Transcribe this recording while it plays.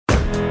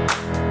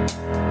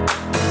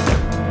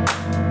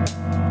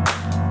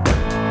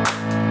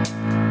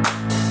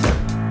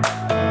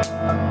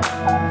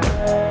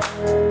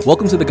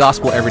Welcome to the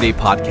Gospel Everyday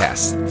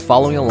Podcast,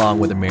 following along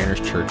with the Mariners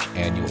Church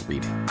annual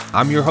reading.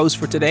 I'm your host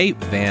for today,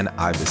 Van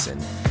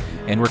Iveson,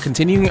 and we're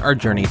continuing our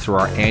journey through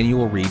our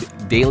annual read,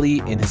 Daily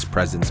in His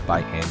Presence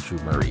by Andrew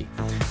Murray.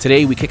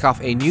 Today we kick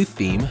off a new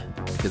theme,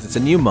 because it's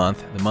a new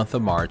month, the month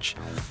of March,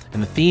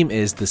 and the theme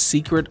is The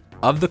Secret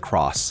of the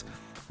Cross,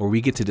 where we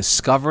get to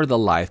discover the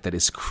life that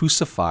is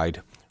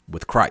crucified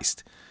with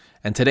Christ.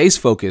 And today's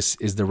focus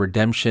is the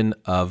redemption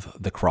of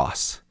the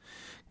cross.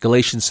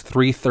 Galatians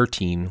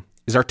 3:13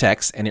 is our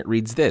text, and it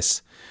reads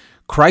this: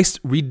 Christ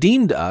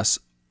redeemed us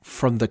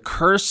from the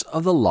curse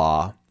of the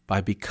law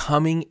by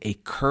becoming a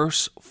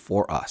curse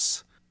for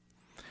us.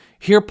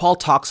 Here Paul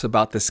talks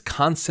about this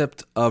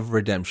concept of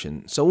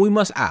redemption. So we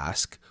must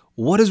ask,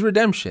 what is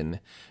redemption,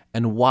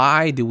 and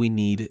why do we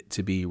need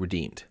to be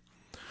redeemed?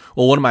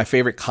 Well, one of my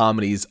favorite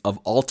comedies of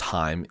all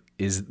time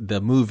is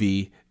the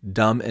movie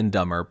Dumb and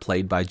Dumber,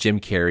 played by Jim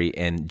Carrey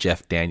and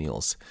Jeff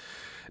Daniels.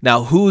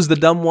 Now, who's the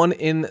dumb one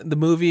in the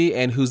movie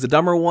and who's the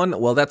dumber one?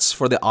 Well, that's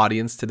for the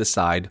audience to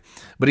decide.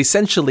 But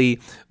essentially,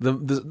 the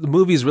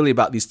movie is really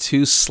about these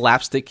two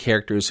slapstick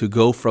characters who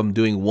go from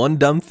doing one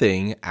dumb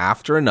thing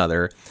after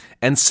another,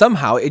 and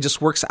somehow it just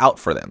works out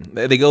for them.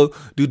 They go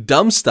do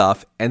dumb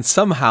stuff, and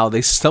somehow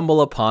they stumble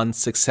upon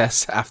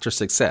success after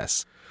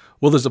success.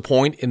 Well, there's a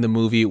point in the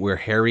movie where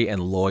Harry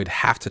and Lloyd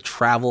have to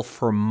travel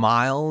for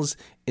miles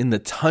in the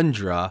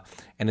tundra,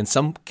 and in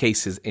some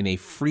cases in a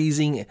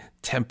freezing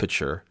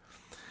temperature.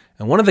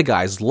 And one of the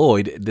guys,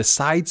 Lloyd,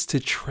 decides to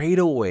trade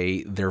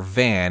away their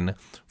van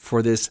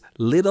for this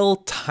little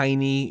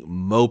tiny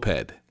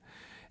moped.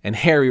 And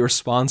Harry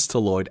responds to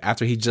Lloyd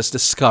after he just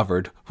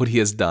discovered what he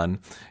has done.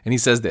 And he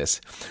says this: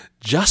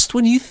 just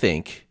when you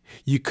think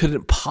you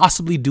couldn't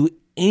possibly do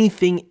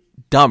anything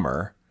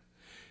dumber,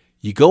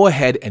 you go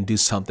ahead and do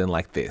something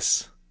like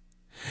this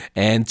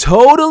and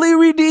totally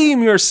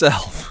redeem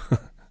yourself.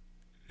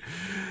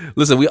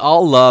 Listen, we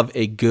all love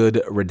a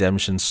good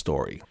redemption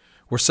story,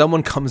 where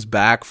someone comes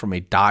back from a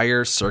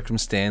dire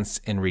circumstance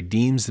and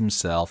redeems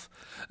himself,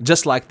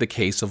 just like the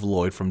case of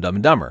Lloyd from Dumb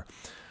and Dumber.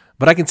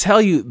 But I can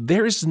tell you,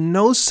 there is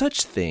no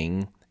such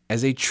thing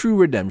as a true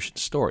redemption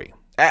story,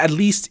 at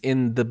least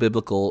in the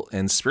biblical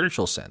and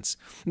spiritual sense.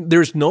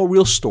 There's no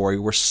real story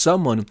where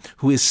someone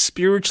who is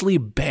spiritually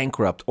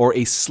bankrupt or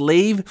a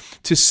slave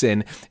to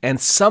sin and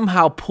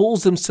somehow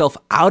pulls himself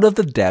out of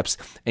the depths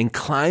and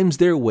climbs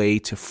their way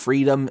to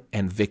freedom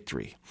and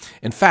victory.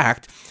 In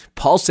fact,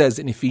 Paul says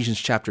in Ephesians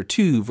chapter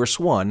 2, verse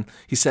 1,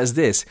 he says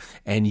this: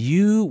 and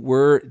you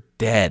were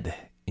dead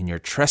in your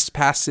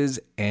trespasses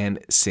and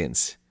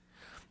sins.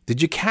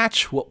 Did you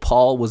catch what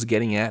Paul was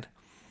getting at?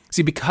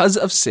 See, because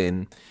of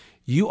sin,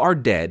 you are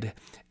dead,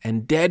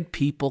 and dead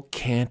people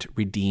can't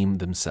redeem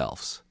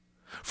themselves.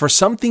 For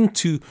something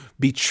to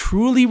be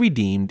truly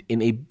redeemed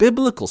in a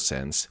biblical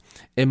sense,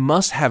 it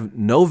must have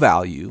no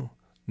value,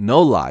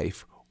 no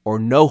life, or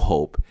no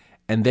hope,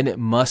 and then it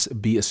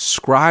must be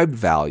ascribed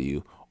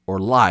value or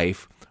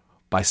life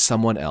by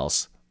someone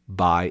else,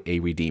 by a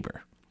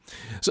redeemer.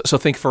 So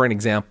think, for an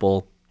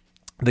example,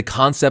 the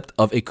concept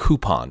of a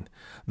coupon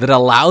that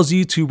allows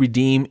you to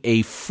redeem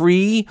a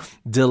free,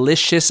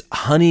 delicious,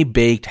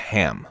 honey-baked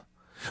ham.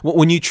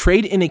 When you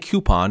trade in a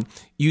coupon,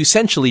 you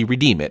essentially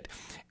redeem it,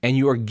 and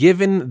you are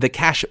given the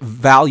cash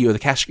value or the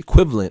cash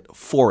equivalent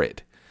for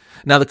it.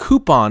 Now, the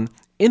coupon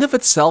in of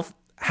itself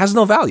has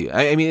no value.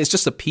 I mean, it's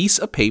just a piece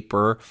of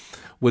paper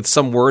with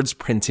some words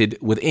printed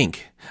with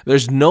ink.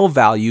 There's no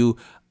value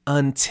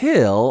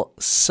until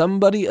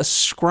somebody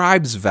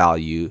ascribes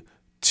value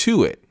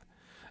to it.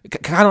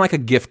 Kind of like a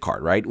gift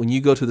card, right? When you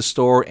go to the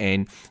store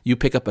and you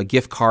pick up a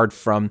gift card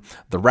from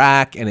the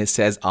rack and it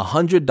says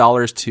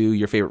 $100 to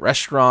your favorite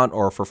restaurant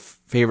or for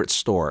favorite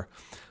store,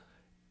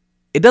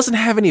 it doesn't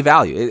have any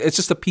value. It's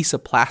just a piece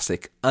of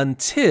plastic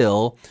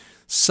until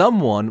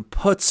someone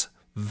puts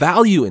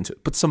value into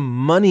it, puts some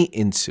money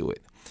into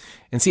it.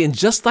 And see, and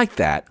just like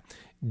that,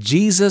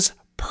 Jesus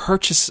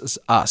purchases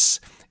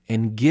us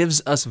and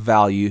gives us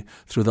value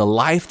through the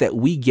life that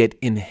we get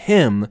in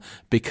Him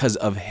because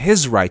of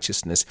His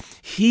righteousness.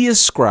 He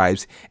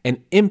ascribes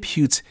and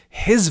imputes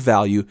His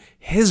value,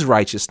 His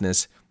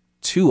righteousness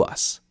to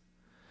us.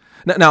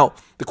 Now,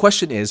 the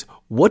question is,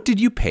 what did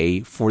you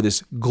pay for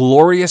this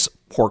glorious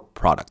pork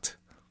product?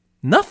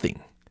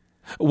 Nothing.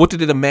 What did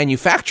the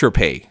manufacturer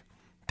pay?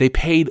 They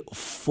paid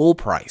full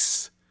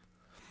price.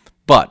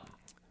 But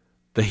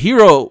the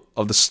hero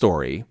of the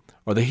story,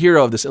 or the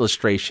hero of this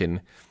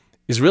illustration,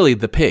 is really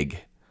the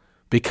pig,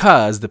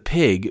 because the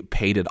pig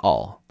paid it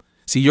all.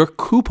 See, your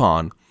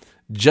coupon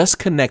just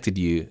connected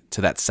you to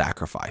that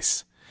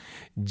sacrifice.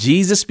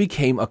 Jesus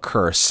became a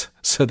curse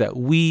so that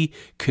we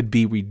could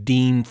be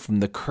redeemed from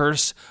the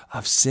curse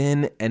of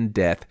sin and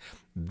death.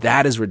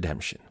 That is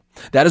redemption.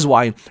 That is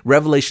why in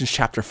Revelation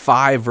chapter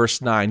 5, verse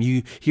 9,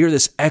 you hear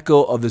this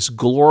echo of this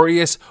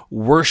glorious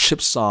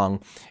worship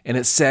song, and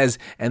it says,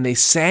 and they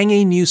sang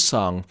a new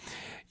song.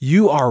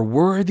 You are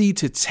worthy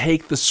to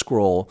take the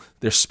scroll,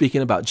 they're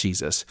speaking about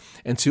Jesus,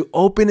 and to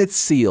open its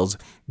seals,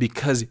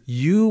 because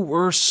you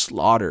were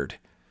slaughtered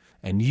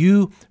and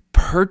you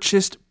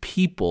purchased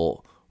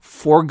people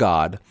for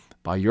God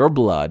by your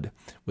blood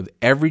with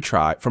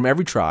from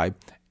every tribe,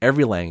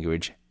 every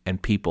language,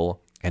 and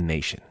people and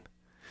nation.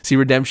 See,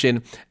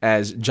 redemption,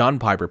 as John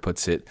Piper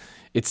puts it,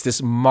 it's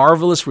this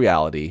marvelous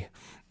reality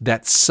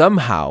that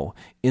somehow,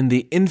 in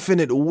the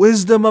infinite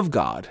wisdom of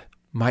God,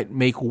 might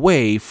make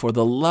way for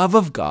the love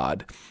of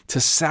God to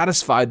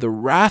satisfy the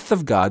wrath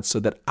of God so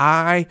that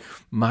I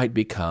might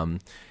become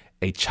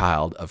a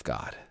child of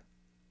God.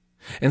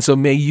 And so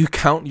may you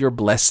count your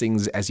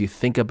blessings as you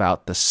think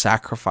about the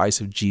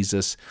sacrifice of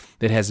Jesus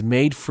that has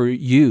made for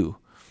you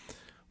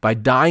by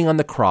dying on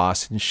the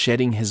cross and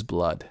shedding his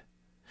blood.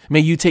 May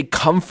you take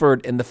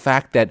comfort in the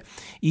fact that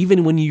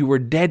even when you were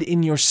dead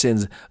in your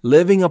sins,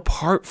 living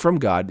apart from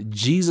God,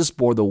 Jesus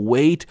bore the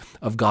weight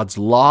of God's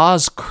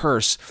law's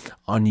curse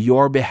on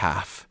your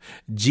behalf.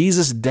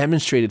 Jesus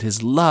demonstrated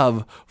his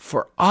love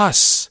for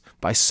us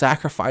by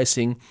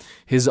sacrificing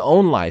his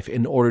own life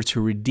in order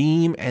to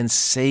redeem and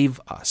save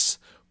us.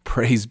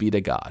 Praise be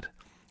to God.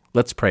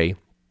 Let's pray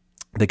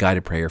the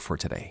guided prayer for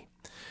today.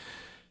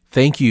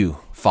 Thank you,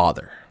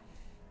 Father.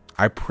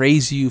 I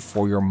praise you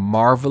for your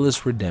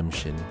marvelous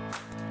redemption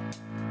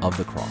of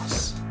the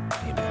cross.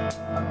 Amen.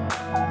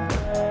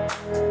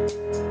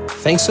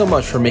 Thanks so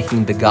much for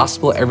making the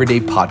Gospel Everyday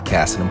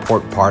podcast an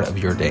important part of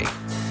your day.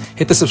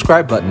 Hit the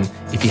subscribe button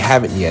if you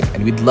haven't yet,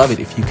 and we'd love it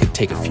if you could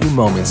take a few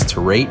moments to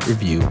rate,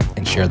 review,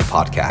 and share the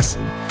podcast.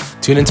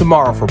 Tune in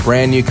tomorrow for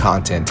brand new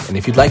content, and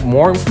if you'd like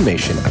more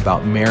information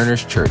about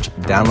Mariners Church,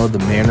 download the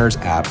Mariners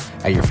app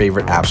at your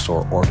favorite app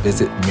store or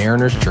visit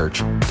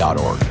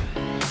marinerschurch.org.